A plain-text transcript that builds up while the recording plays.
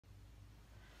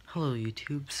Hello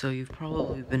YouTube, so you've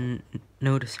probably been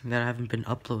noticing that I haven't been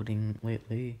uploading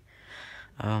lately,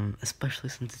 especially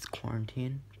since it's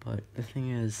quarantine, but the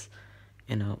thing is,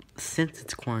 since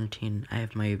it's quarantine, I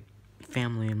have my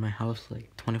family in my house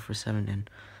like 24/7, and,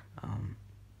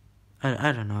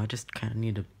 I don't know, I just kind of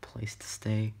need a place to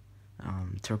stay,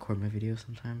 to record my videos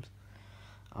sometimes.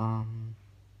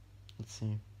 Let's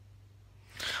see.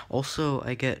 Also,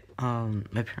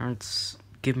 my parents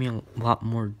give me a lot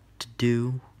more to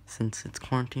do since it's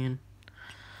quarantine.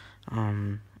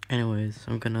 Anyways,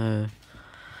 I'm gonna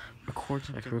I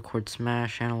can record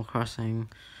Smash, Animal Crossing,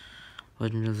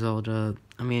 Legend of Zelda.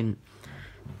 I mean,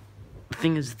 the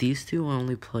thing is, these two I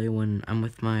only play when I'm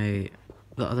with the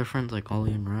other friends, like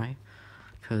Ollie and Rai,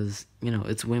 because,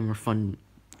 it's way more fun,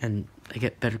 and I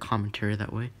get better commentary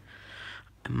that way.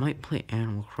 I might play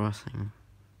Animal Crossing.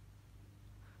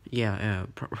 Yeah,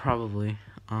 probably.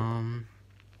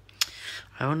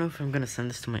 I don't know if I'm gonna send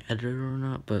this to my editor or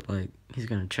not, but, like, he's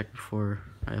gonna check before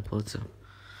I upload, so.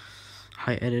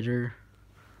 Hi, editor.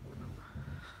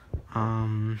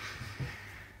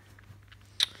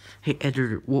 Hey,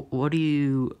 editor, what do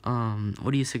you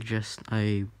suggest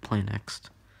I play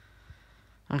next?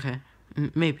 Okay,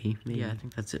 maybe. Yeah, I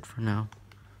think that's it for now.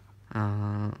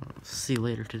 See you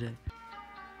later today.